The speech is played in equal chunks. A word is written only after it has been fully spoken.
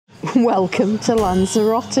Welcome to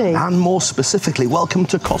Lanzarote. And more specifically, welcome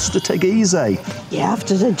to Costa Teguise. Yeah,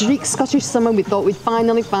 after the bleak Scottish summer, we thought we'd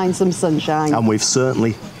finally find some sunshine. And we've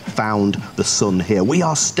certainly found the sun here. We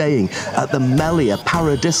are staying at the Meliá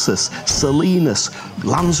Paradisus Salinas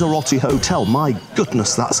Lanzarote Hotel. My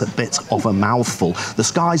goodness, that's a bit of a mouthful. The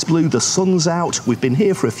sky's blue, the sun's out. We've been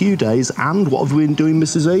here for a few days, and what have we been doing,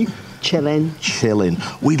 Mrs. E? Chilling. Chilling.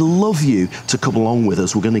 We'd love you to come along with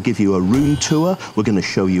us. We're going to give you a room tour. We're going to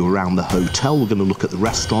show you around the hotel. We're going to look at the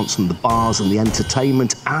restaurants and the bars and the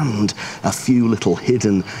entertainment and a few little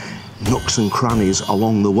hidden nooks and crannies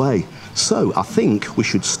along the way. So I think we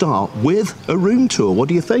should start with a room tour. What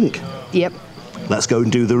do you think? Yep. Let's go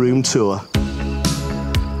and do the room tour.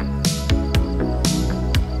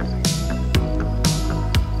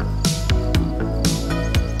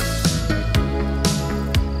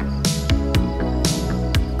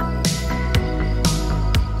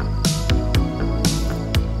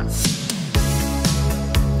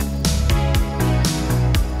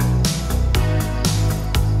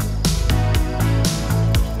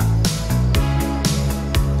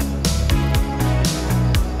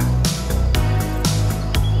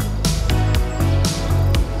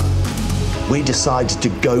 We decided to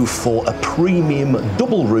go for a premium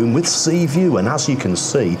double room with sea view, and as you can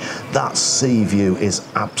see, that sea view is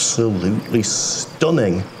absolutely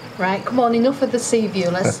stunning. Right, come on, enough of the sea view,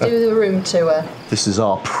 let's do the room tour. This is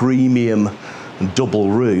our premium double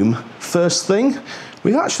room. First thing,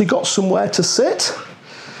 we've actually got somewhere to sit.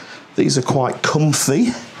 These are quite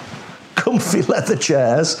comfy leather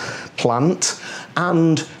chairs, plant,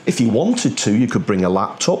 and if you wanted to, you could bring a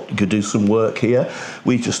laptop, you could do some work here.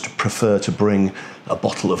 We just prefer to bring a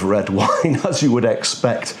bottle of red wine, as you would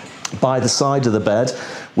expect. By the side of the bed,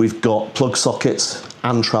 we've got plug sockets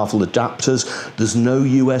and travel adapters. There's no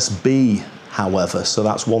USB, however, so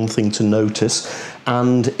that's one thing to notice.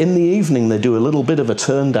 And in the evening, they do a little bit of a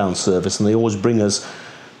turn down service, and they always bring us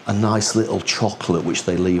a nice little chocolate which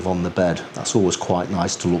they leave on the bed. That's always quite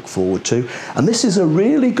nice to look forward to. And this is a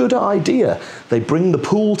really good idea. They bring the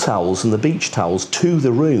pool towels and the beach towels to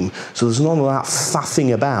the room, so there's none of that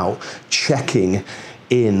faffing about checking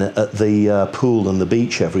in at the pool and the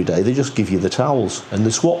beach every day. They just give you the towels and they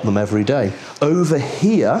swap them every day. Over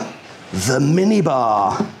here, the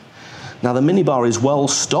minibar. Now the minibar is well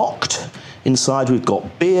stocked. Inside we've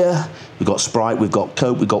got beer, we've got Sprite, we've got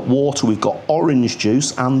Coke, we've got water, we've got orange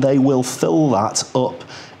juice, and they will fill that up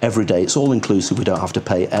every day. It's all inclusive, we don't have to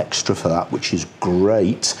pay extra for that, which is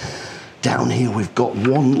great. Down here we've got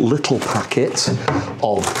one little packet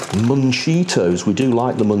of Munchitos. We do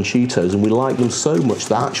like the Munchitos, and we like them so much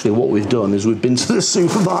that actually what we've done is we've been to the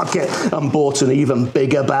supermarket and bought an even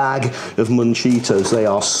bigger bag of Munchitos. They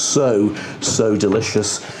are so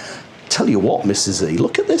delicious. Tell you what, Mrs. E,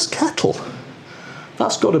 look at this kettle.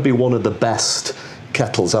 That's got to be one of the best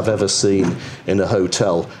kettles I've ever seen in a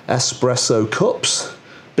hotel. Espresso cups,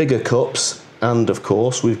 bigger cups, and of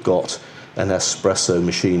course we've got an espresso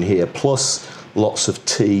machine here, plus lots of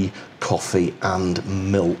tea, coffee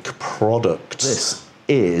and milk products. This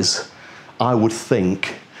is, I would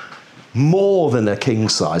think, more than a king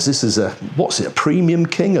size. This is a, what's it, a premium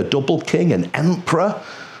king, a double king, an emperor,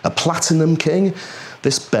 a platinum king.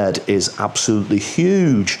 This bed is absolutely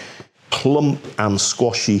huge, plump and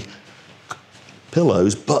squashy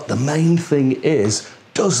pillows, but the main thing is,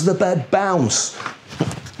 does the bed bounce?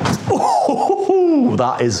 Oh,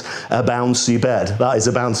 that is a bouncy bed. That is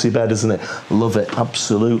a bouncy bed, isn't it? Love it,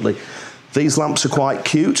 absolutely. These lamps are quite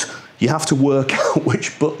cute. You have to work out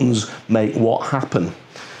which buttons make what happen.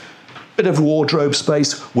 Bit of wardrobe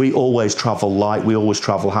space. We always travel light. We always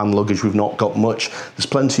travel hand luggage. We've not got much. There's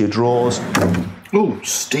plenty of drawers. Oh,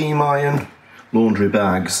 steam iron, laundry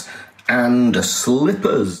bags, and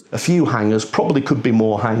slippers. A few hangers, probably could be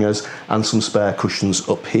more hangers, and some spare cushions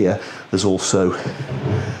up here. There's also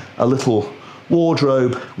a little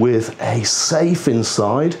wardrobe with a safe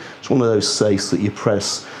inside. It's one of those safes that you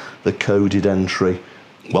press the coded entry.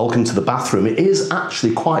 Welcome to the bathroom. It is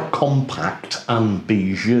actually quite compact and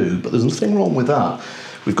bijou, but there's nothing wrong with that.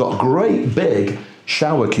 We've got a great big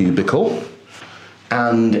shower cubicle,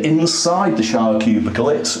 and inside the shower cubicle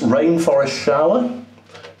it's rainforest shower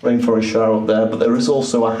up there, but there is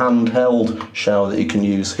also a handheld shower that you can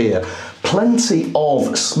use here. Plenty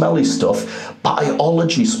of smelly stuff,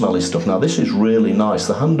 biology smelly stuff. Now this is really nice.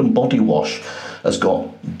 The hand and body wash has got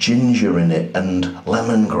ginger in it and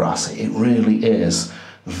lemongrass. It really is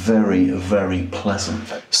very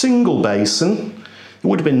pleasant. Single basin. It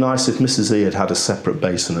would have been nice if Mrs. E had had a separate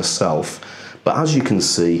basin herself, but as you can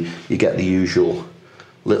see, you get the usual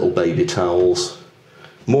little baby towels.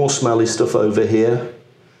 More smelly stuff over here.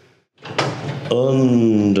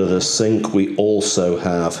 under the sink we also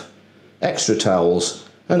have extra towels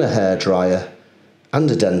and a hairdryer and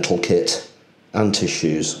a dental kit and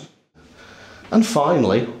tissues. And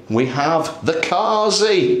finally, we have the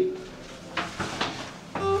Kazi.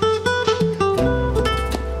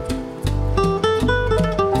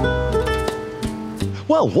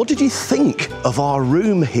 Well, what did you think of our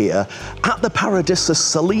room here at the Paradisus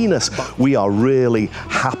Salinas? We are really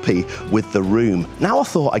happy with the room. Now I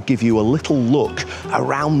thought I'd give you a little look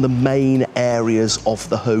around the main areas of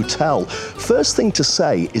the hotel. First thing to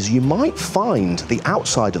say is you might find the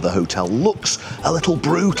outside of the hotel looks a little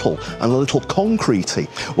brutal and a little concretey.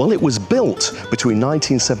 Well, it was built between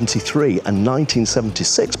 1973 and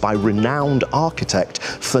 1976 by renowned architect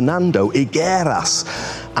Fernando Higueras,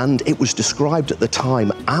 and it was described at the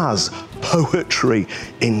time as poetry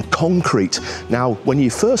in concrete. Now, when you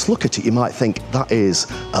first look at it, you might think that is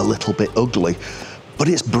a little bit ugly, but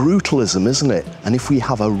it's brutalism, isn't it? And if we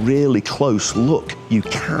have a really close look, you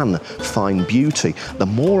can find beauty. The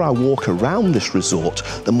more I walk around this resort,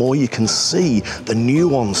 the more you can see the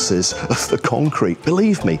nuances of the concrete.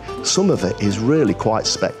 Believe me, some of it is really quite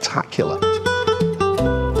spectacular.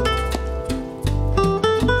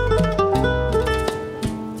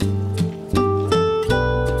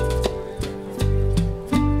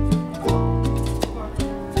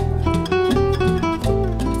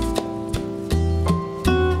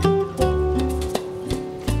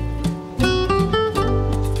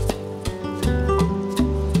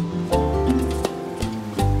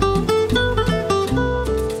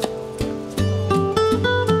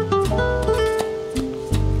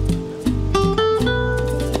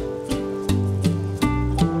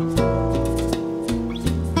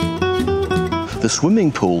 The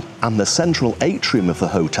swimming pool and the central atrium of the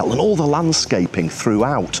hotel and all the landscaping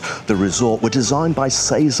throughout the resort were designed by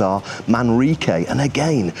Cesar Manrique, and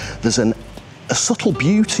again there's a subtle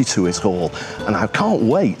beauty to it all, and I can't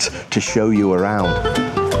wait to show you around.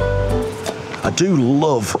 I do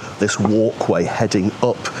love this walkway heading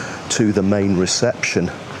up to the main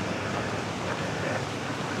reception.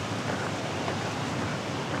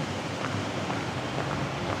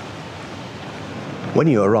 When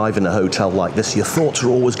you arrive in a hotel like this, your thoughts are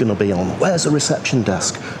always going to be on, where's the reception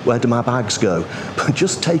desk? Where do my bags go? But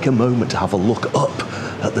just take a moment to have a look up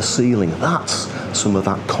at the ceiling. That's some of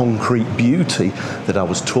that concrete beauty that I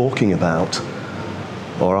was talking about.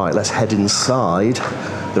 All right, let's head inside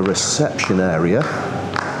the reception area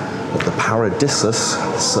of the Paradisus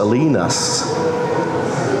Salinas.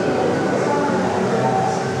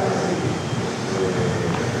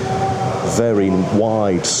 Very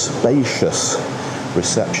wide, spacious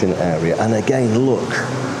reception area, and again look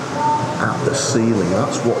at the ceiling.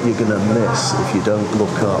 That's what you're going to miss if you don't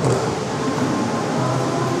look up.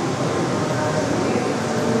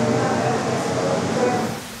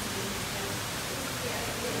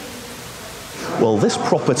 Well, this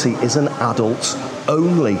property is an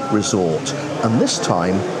adults-only resort, and this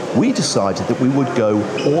time we decided that we would go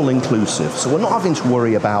all-inclusive. So we're not having to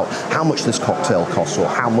worry about how much this cocktail costs or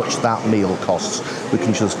how much that meal costs. We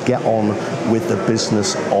can just get on with the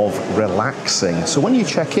business of relaxing. So when you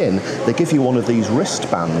check in, they give you one of these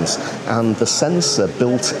wristbands, and the sensor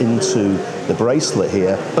built into the bracelet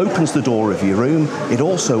here opens the door of your room. It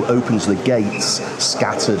also opens the gates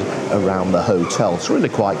scattered around the hotel. It's really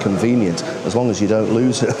quite convenient, as long as you don't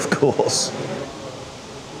lose it, of course.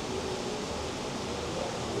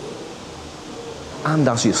 And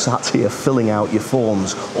as you sat here filling out your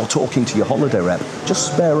forms or talking to your holiday rep,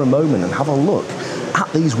 just spare a moment and have a look at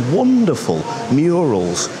these wonderful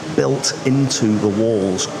murals built into the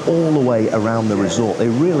walls all the way around the resort. They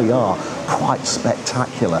really are quite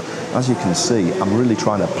spectacular. As you can see, I'm really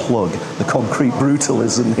trying to plug the concrete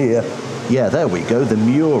brutalism here. Yeah, there we go. The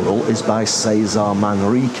mural is by Cesar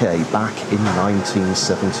Manrique back in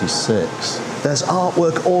 1976. There's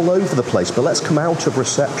artwork all over the place, but let's come out of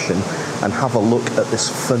reception and have a look at this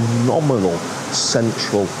phenomenal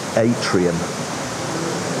central atrium.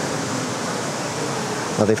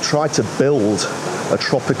 Now, they've tried to build a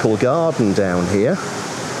tropical garden down here.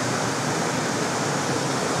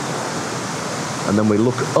 And then we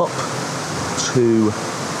look up to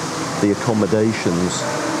the accommodations.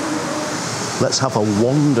 Let's have a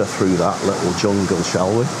wander through that little jungle,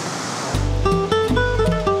 shall we?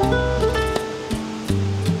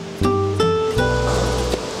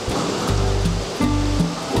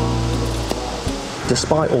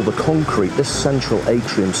 Despite all the concrete, this central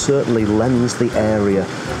atrium certainly lends the area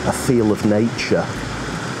a feel of nature.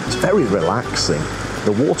 It's very relaxing.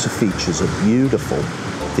 The water features are beautiful.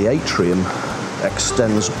 The atrium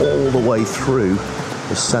extends all the way through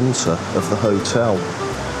the centre of the hotel.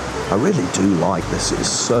 I really do like this, it's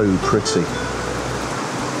so pretty.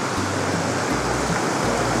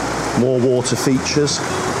 More water features.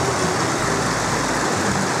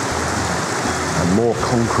 And more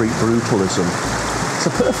concrete brutalism. It's a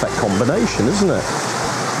perfect combination, isn't it?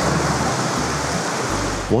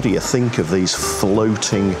 What do you think of these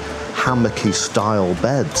floating, hammocky style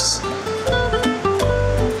beds?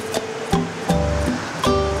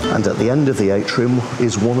 And at the end of the atrium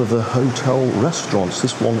is one of the hotel restaurants.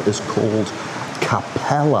 This one is called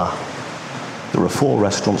Capella. There are 4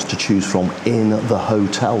 restaurants to choose from in the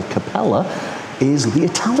hotel. Capella is the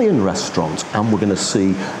Italian restaurant, and we're going to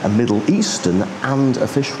see a Middle Eastern and a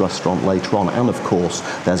fish restaurant later on. And of course,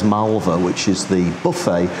 there's Malva, which is the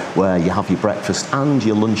buffet where you have your breakfast and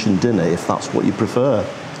your lunch and dinner, if that's what you prefer.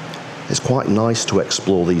 It's quite nice to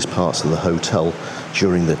explore these parts of the hotel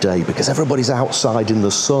during the day because everybody's outside in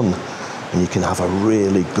the sun and you can have a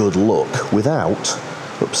really good look without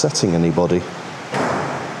upsetting anybody.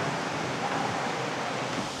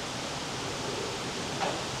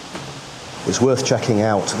 It's worth checking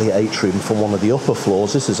out the atrium from one of the upper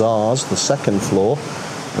floors. This is ours, the 2nd floor,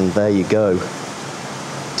 and there you go,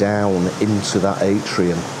 down into that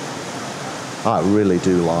atrium. I really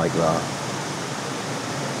do like that.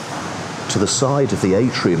 To the side of the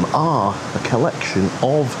atrium are a collection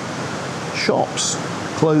of shops,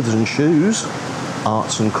 clothes and shoes,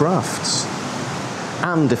 arts and crafts.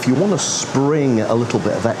 And if you want to spring a little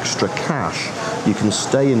bit of extra cash, you can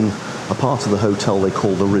stay in a part of the hotel they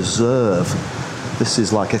call the Reserve. This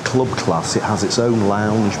is like a club class. It has its own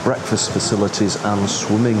lounge, breakfast facilities and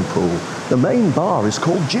swimming pool. The main bar is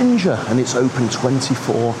called Ginger and it's open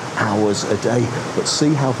 24 hours a day. But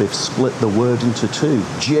see how they've split the word into 2.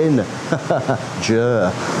 Gin.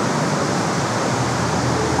 Jer.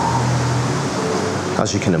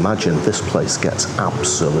 As you can imagine, this place gets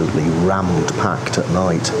absolutely rammed packed at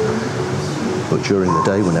night. But during the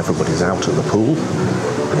day, when everybody's out at the pool,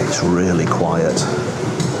 it's really quiet.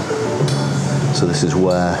 So this is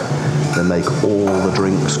where they make all the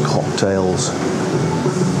drinks, cocktails,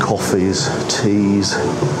 coffees, teas,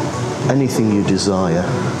 anything you desire.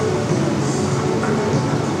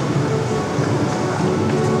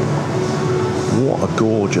 What a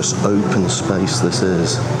gorgeous open space this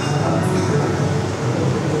is.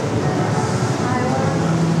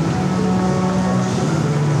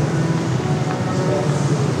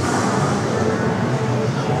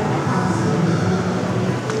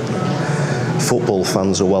 Football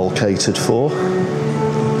fans are well catered for.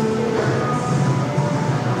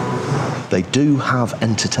 They do have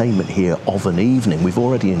entertainment here of an evening. We've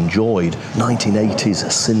already enjoyed 1980s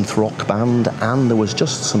synth rock band, and there was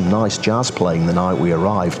just some nice jazz playing the night we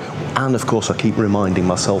arrived. And of course I keep reminding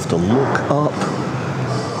myself to look up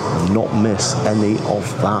and not miss any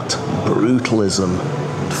of that brutalism.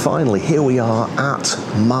 And finally, here we are at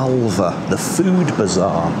Malva, the food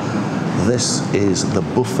bazaar. This is the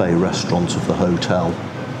buffet restaurant of the hotel.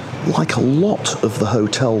 Like a lot of the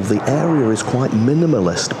hotel, the area is quite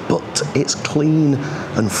minimalist, but it's clean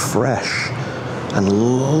and fresh and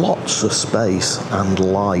lots of space and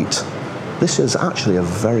light. This is actually a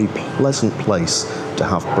very pleasant place to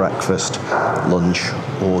have breakfast, lunch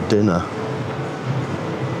or dinner.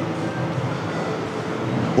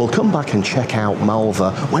 We'll come back and check out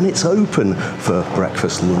Malva when it's open for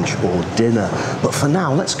breakfast, lunch or dinner. But for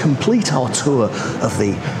now, let's complete our tour of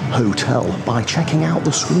the hotel by checking out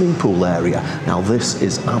the swimming pool area. Now this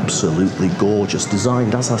is absolutely gorgeous,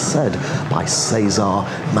 designed, as I said, by Cesar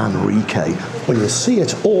Manrique. When you see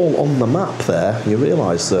it all on the map there, you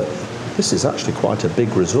realise that this is actually quite a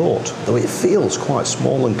big resort, though it feels quite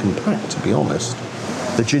small and compact, to be honest.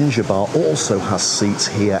 The Ginger Bar also has seats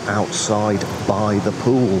here outside by the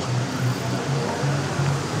pool.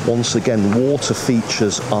 Once again, water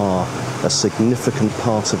features are a significant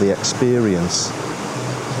part of the experience.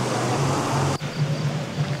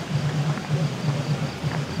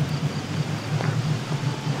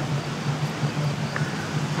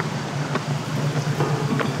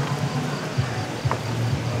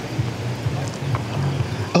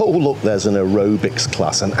 Oh look, there's an aerobics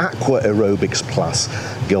class, an aqua aerobics class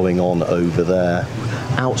going on over there.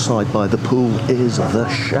 Outside by the pool is the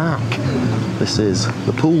Shack. This is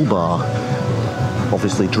the pool bar.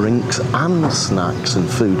 Obviously drinks and snacks and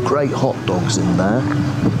food. Great hot dogs in there.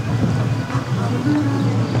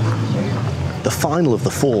 The final of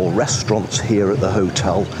the 4 restaurants here at the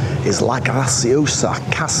hotel is La Graciosa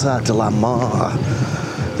Casa de la Mar.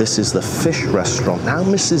 This is the fish restaurant. Now,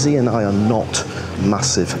 Mrs. E and I are not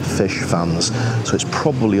massive fish fans, so it's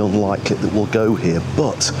probably unlikely that we'll go here,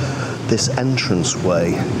 but this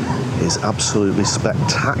entranceway is absolutely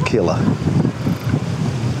spectacular.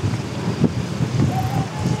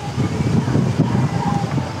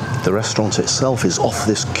 The restaurant itself is off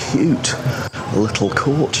this cute little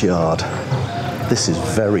courtyard. This is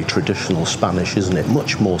very traditional Spanish, isn't it?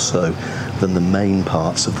 Much more so than the main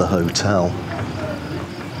parts of the hotel.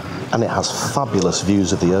 And it has fabulous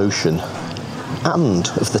views of the ocean and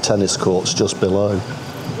of the tennis courts just below.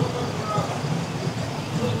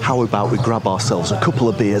 How about we grab ourselves a couple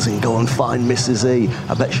of beers and go and find Mrs. E?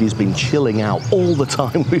 I bet she's been chilling out all the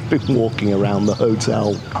time we've been walking around the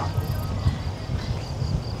hotel.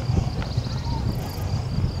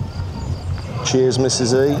 Cheers,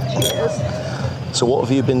 Mrs. E. Cheers. So what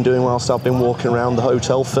have you been doing whilst I've been walking around the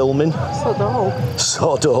hotel filming? Sod all.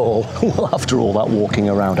 Sod all. Well, after all that walking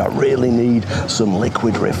around, I really need some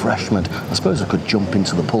liquid refreshment. I suppose I could jump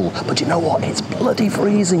into the pool, but you know what? It's bloody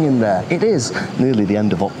freezing in there. It is. Nearly the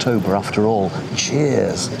end of October after all.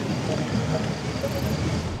 Cheers.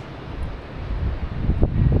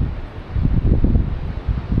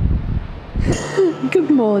 Good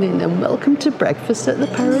morning and welcome to breakfast at the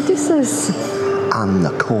Paradisus. And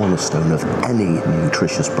the cornerstone of any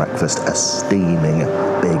nutritious breakfast, a steaming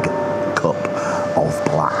big cup of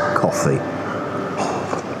black coffee.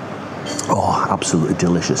 Oh, absolutely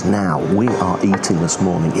delicious. Now, we are eating this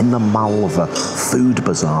morning in the Malva Food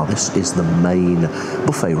Bazaar. This is the main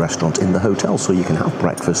buffet restaurant in the hotel, so you can have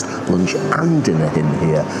breakfast, lunch and dinner in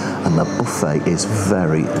here. And the buffet is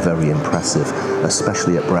very, very impressive,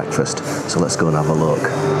 especially at breakfast. So let's go and have a look.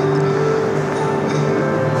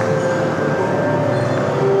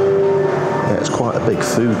 Yeah, it's quite a big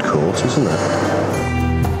food court, isn't it?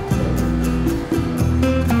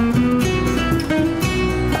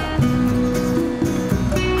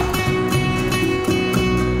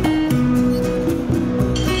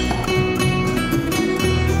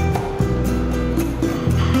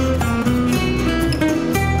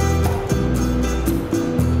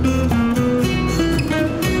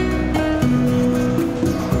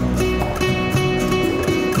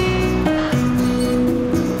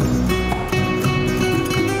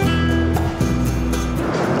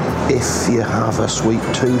 If you have a sweet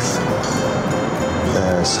tooth,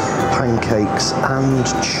 there's pancakes and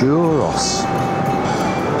churros.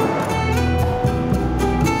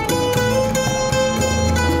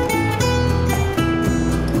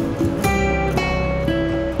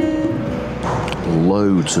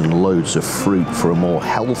 Loads and loads of fruit for a more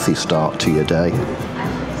healthy start to your day.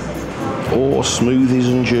 Or smoothies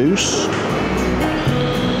and juice.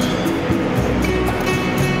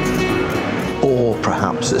 Or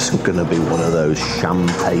perhaps it's going to be one of those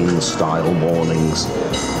champagne-style mornings.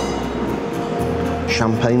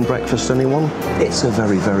 Champagne breakfast, anyone? It's a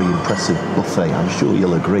very, very impressive buffet, I'm sure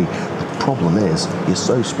you'll agree. The problem is, you're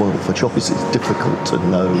so spoiled for choice, it's difficult to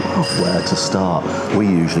know where to start. We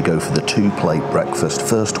usually go for the two-plate breakfast.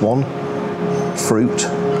 First one, fruit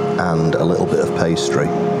and a little bit of pastry,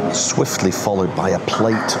 swiftly followed by a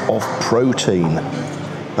plate of protein.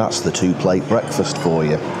 That's the two-plate breakfast for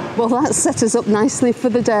you. Well, that set us up nicely for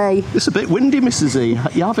the day. It's a bit windy, Mrs. E.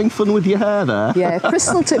 You having fun with your hair there? Yeah,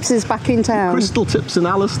 Crystal Tips is back in town. Crystal Tips and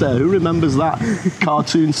Alistair, who remembers that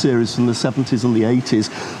cartoon series from the 70s and the 80s?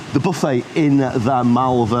 The buffet in the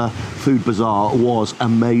Malva Food Bazaar was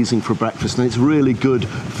amazing for breakfast, and it's really good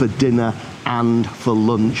for dinner and for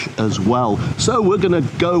lunch as well. So we're going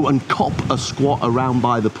to go and cop a squat around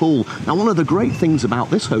by the pool. Now, one of the great things about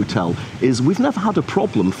this hotel is we've never had a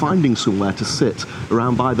problem finding somewhere to sit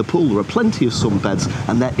around by the pool. There are plenty of sunbeds,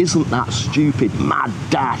 and there isn't that stupid mad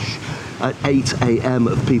dash at 8 a.m.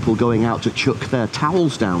 of people going out to chuck their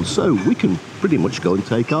towels down. So we can pretty much go and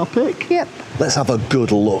take our pick. Yep. Let's have a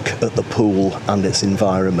good look at the pool and its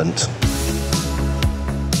environment.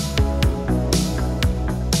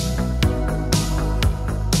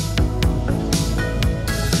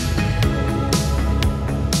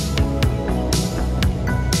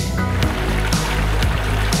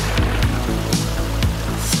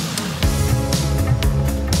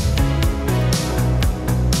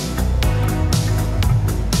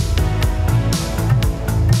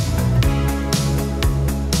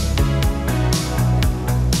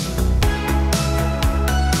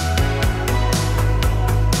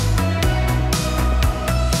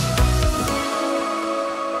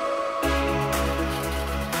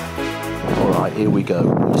 Here we go.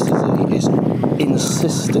 Mrs. E is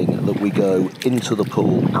insisting that we go into the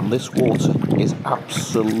pool, and this water is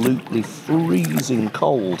absolutely freezing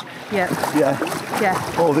cold. Yeah. Yeah.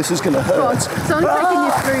 Yeah. Oh, this is going to hurt. It's only taking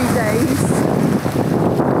you 3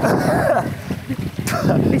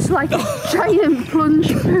 days. It's like a giant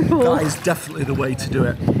plunge pool. That is definitely the way to do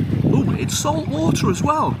it. Oh, it's salt water as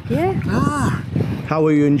well. Yeah. Ah. How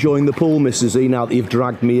are you enjoying the pool, Mrs. E, now that you've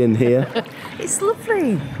dragged me in here? It's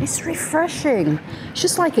lovely. It's refreshing. It's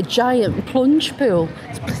just like a giant plunge pool.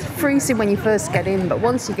 It's freezing when you first get in, but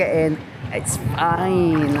once you get in, it's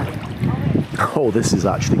fine. Oh, this is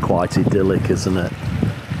actually quite idyllic, isn't it?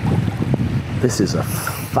 This is a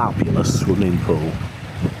fabulous swimming pool.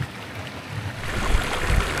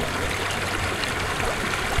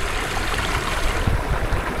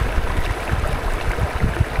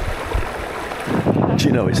 Do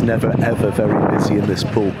you know, it's never ever very busy in this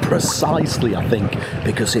pool, precisely, I think,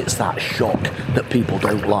 because it's that shock that people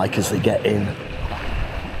don't like as they get in.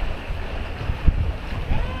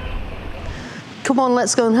 Come on,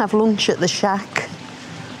 let's go and have lunch at the shack.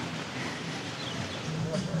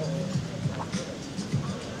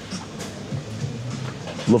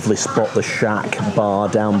 Lovely spot, the shack bar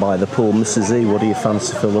down by the pool. Mrs. E, what do you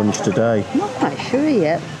fancy for lunch today? I'm not quite sure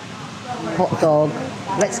yet. Hot dog.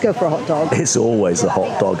 Let's go for a hot dog. It's always a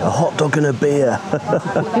hot dog and a beer.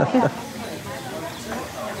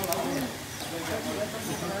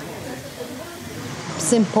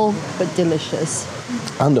 Simple but delicious.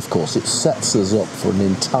 And of course, it sets us up for an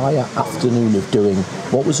entire afternoon of doing,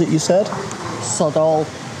 what was it you said? Sod all.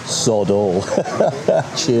 Sod all.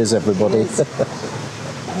 Cheers, everybody.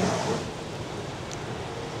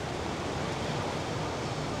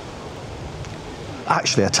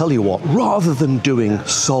 Actually, I tell you what, rather than doing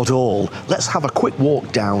sod all, let's have a quick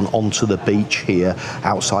walk down onto the beach here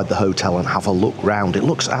outside the hotel and have a look round. It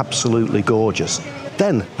looks absolutely gorgeous.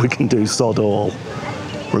 Then we can do sod all.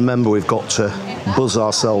 Remember, we've got to buzz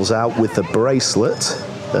ourselves out with the bracelet.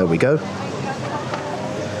 There we go.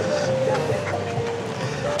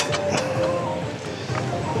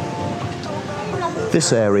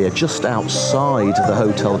 This area just outside the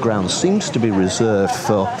hotel grounds seems to be reserved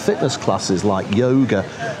for fitness classes like yoga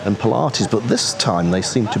and Pilates, but this time they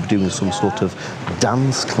seem to be doing some sort of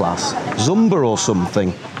dance class, Zumba or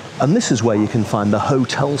something. And this is where you can find the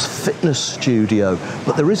hotel's fitness studio,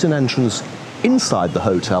 but there is an entrance inside the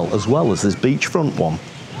hotel as well as this beachfront one.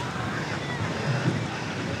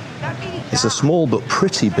 It's a small but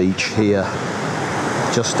pretty beach here,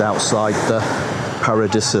 just outside the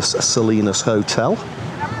Paradisus Salinas Hotel.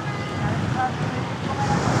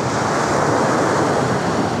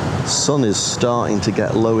 Sun is starting to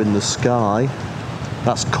get low in the sky.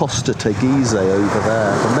 That's Costa Teguise over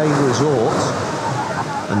there, the main resort.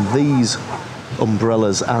 And these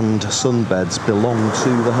umbrellas and sunbeds belong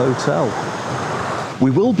to the hotel. We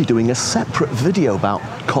will be doing a separate video about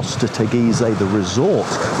Costa Teguise, the resort.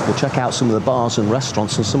 We'll check out some of the bars and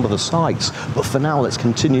restaurants and some of the sites. But for now, let's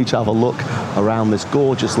continue to have a look around this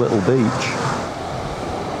gorgeous little beach.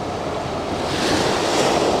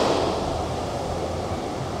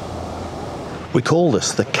 We call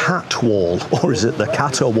this the cat wall, or is it the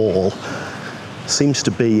catter wall? Seems to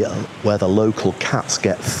be where the local cats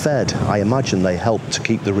get fed. I imagine they help to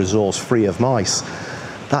keep the resort free of mice.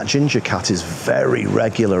 That ginger cat is very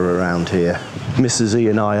regular around here. Mrs. E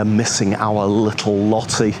and I are missing our little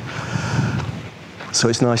Lottie. So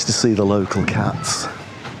it's nice to see the local cats.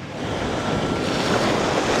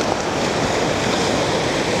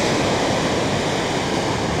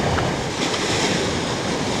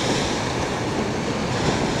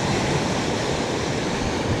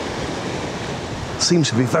 Seems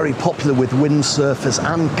to be very popular with windsurfers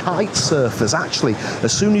and kite surfers. Actually,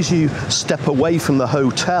 as soon as you step away from the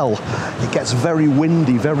hotel, it gets very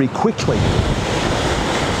windy very quickly.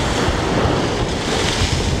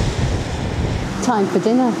 Time for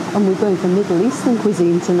dinner, and we're going for Middle Eastern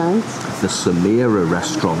cuisine tonight. The Samira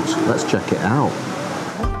restaurant. Let's check it out.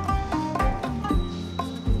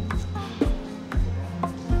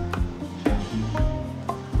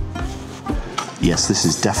 Yes, this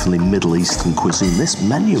is definitely Middle Eastern cuisine. This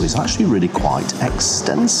menu is actually really quite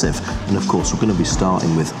extensive. And of course, we're going to be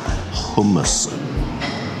starting with hummus.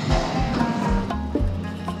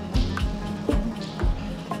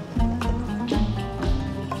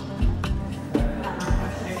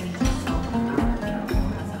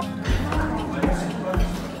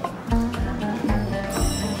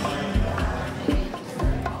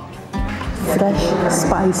 Fresh,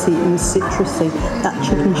 spicy and citrusy. That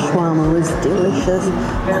chicken shawarma was delicious.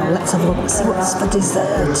 Now let's have a look and see what's for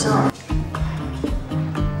dessert.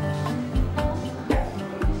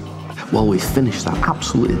 Well, we finished that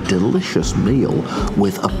absolutely delicious meal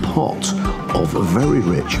with a pot of very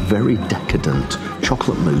rich, very decadent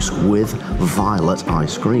chocolate mousse with violet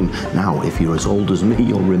ice cream. Now, if you're as old as me,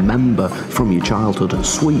 you'll remember from your childhood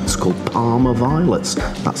sweets called Parma violets.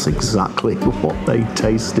 That's exactly what they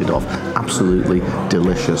tasted of. Absolutely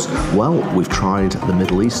delicious. Well, we've tried the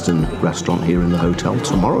Middle Eastern restaurant here in the hotel.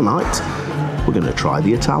 Tomorrow night, we're going to try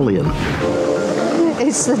the Italian.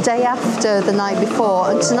 It's the day after the night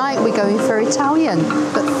before, and tonight we're going for Italian.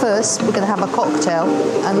 But first, we're going to have a cocktail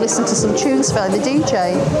and listen to some tunes by the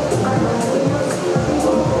DJ.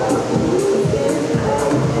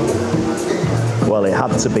 Well, it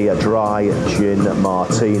had to be a dry gin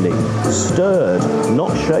martini. Stirred,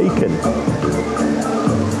 not shaken.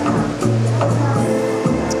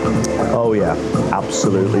 Oh yeah,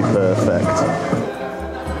 absolutely perfect.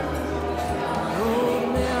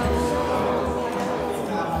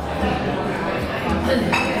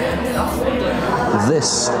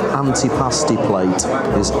 This antipasti plate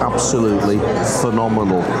is absolutely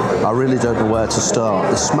phenomenal. I really don't know where to start.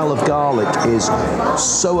 The smell of garlic is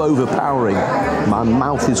so overpowering. My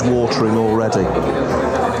mouth is watering already.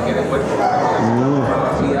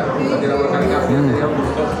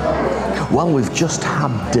 Well, we've just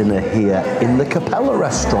had dinner here in the Capella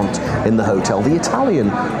restaurant in the hotel, the Italian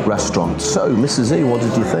restaurant. So, Mrs. E, what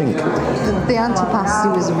did you think? The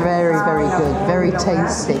antipasti was very, very good, very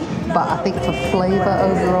tasty. But I think for flavour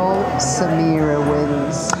overall, Samira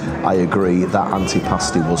wins. I agree, that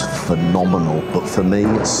antipasti was phenomenal. But for me,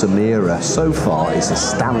 Samira so far is a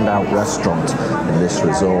standout restaurant in this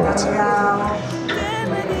resort.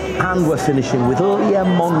 And we're finishing with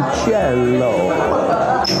limoncello.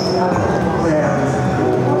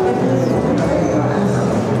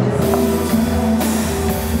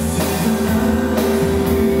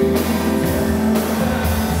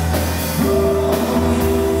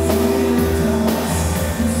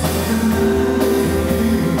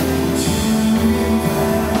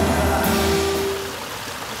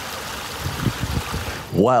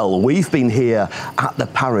 Well, we've been here at the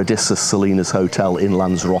Paradisus Salinas Hotel in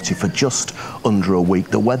Lanzarote for just under a week.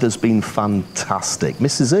 The weather's been fantastic.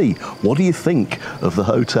 Mrs. E, what do you think of the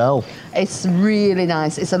hotel? It's really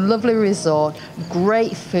nice. It's a lovely resort,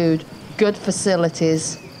 great food, good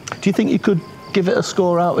facilities. Do you think you could give it a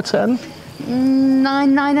score out of 10?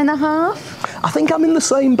 9.5. I think I'm in the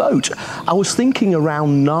same boat. I was thinking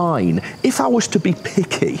around 9. If I was to be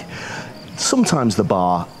picky, sometimes the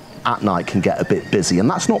bar at night can get a bit busy, and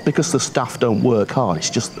that's not because the staff don't work hard,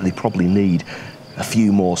 it's just that they probably need a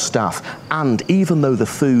few more staff. And even though the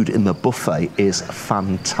food in the buffet is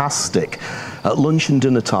fantastic, at lunch and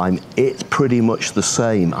dinner time it's pretty much the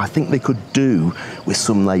same. I think they could do with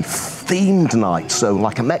some themed nights, so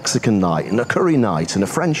like a Mexican night and a curry night and a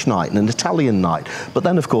French night and an Italian night. But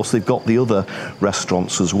then of course they've got the other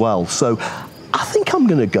restaurants as well. So I think I'm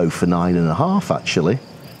going to go for 9.5 actually.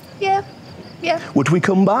 Yeah. Would we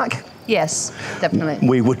come back? Yes, definitely.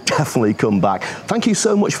 We would definitely come back. Thank you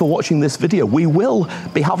so much for watching this video. We will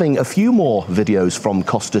be having a few more videos from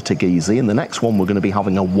Costa Teguise. In the next one, we're going to be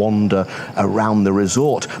having a wander around the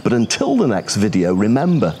resort. But until the next video,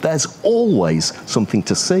 remember, there's always something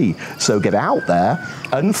to see. So get out there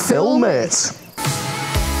and film it.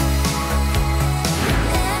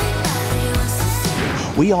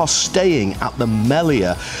 We are staying at the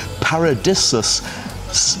Meliá Paradisus.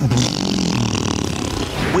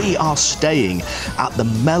 We are staying at the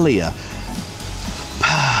Melia